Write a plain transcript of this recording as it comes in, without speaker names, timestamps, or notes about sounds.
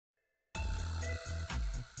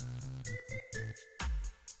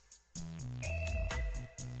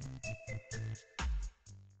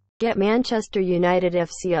Get Manchester United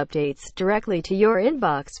FC updates directly to your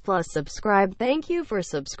inbox, plus subscribe. Thank you for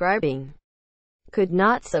subscribing. Could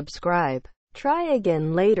not subscribe. Try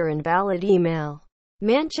again later. Invalid email.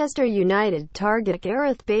 Manchester United target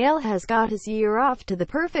Gareth Bale has got his year off to the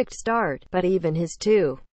perfect start, but even his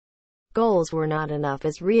 2 goals were not enough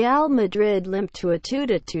as Real Madrid limped to a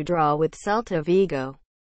 2-2 draw with Celta Vigo.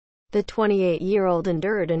 The 28-year-old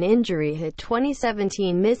endured an injury-hit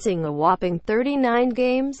 2017, missing a whopping 39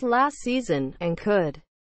 games last season, and could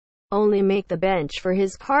only make the bench for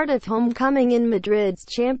his Cardiff homecoming in Madrid's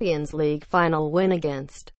Champions League final win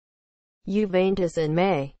against Juventus in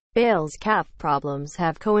May. Bale's calf problems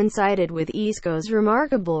have coincided with Isco's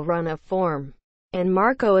remarkable run of form and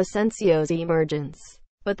Marco Asensio's emergence,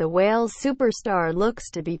 but the Wales superstar looks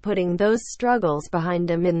to be putting those struggles behind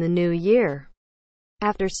him in the new year.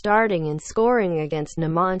 After starting and scoring against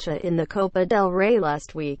Numancia in the Copa del Rey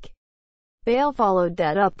last week, Bale followed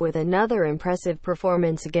that up with another impressive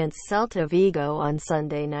performance against Celta Vigo on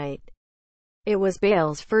Sunday night. It was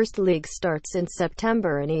Bale's first league start since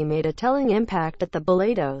September, and he made a telling impact at the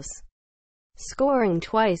Balados, scoring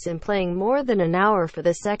twice and playing more than an hour for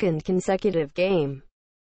the second consecutive game,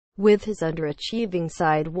 with his underachieving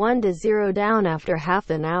side 1-0 down after half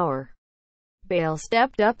an hour. Bale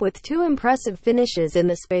stepped up with 2 impressive finishes in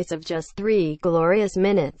the space of just 3 glorious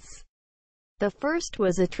minutes. The first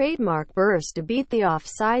was a trademark burst to beat the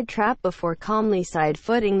offside trap before calmly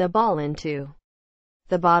side-footing the ball into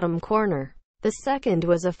the bottom corner. The second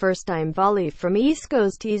was a first-time volley from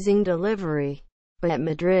Isco's teasing delivery. But at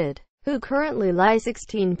Madrid, who currently lie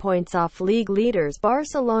 16 points off league leaders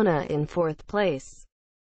Barcelona in 4th place,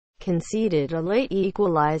 conceded a late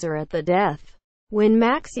equalizer at the death, when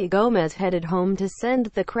Maxi Gomez headed home to send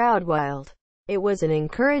the crowd wild. It was an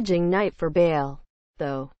encouraging night for Bale,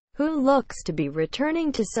 though, who looks to be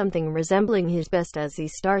returning to something resembling his best as he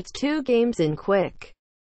starts 2 games in quick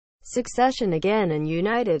succession again, and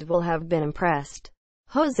United will have been impressed.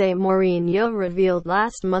 Jose Mourinho revealed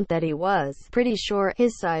last month that he was pretty sure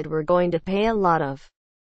his side were going to pay a lot of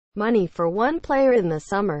money for one player in the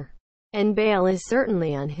summer, and Bale is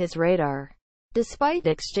certainly on his radar. Despite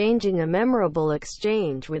exchanging a memorable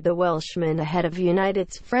exchange with the Welshman ahead of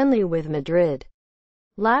United's friendly with Madrid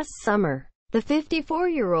last summer, the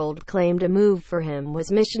 54-year-old claimed a move for him was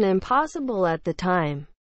mission impossible at the time.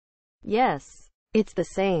 "Yes, it's the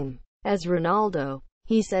same as Ronaldo,"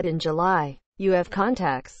 he said in July. "You have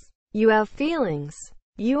contacts, you have feelings,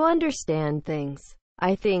 you understand things."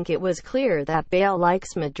 I think it was clear that Bale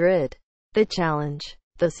likes Madrid, the challenge,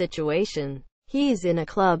 the situation. He's in a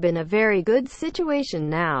club in a very good situation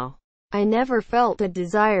now. I never felt a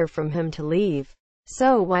desire from him to leave,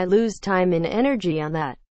 so why lose time and energy on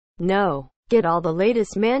that? No. Get all the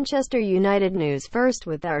latest Manchester United news first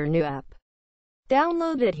with our new app.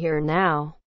 Download it here now.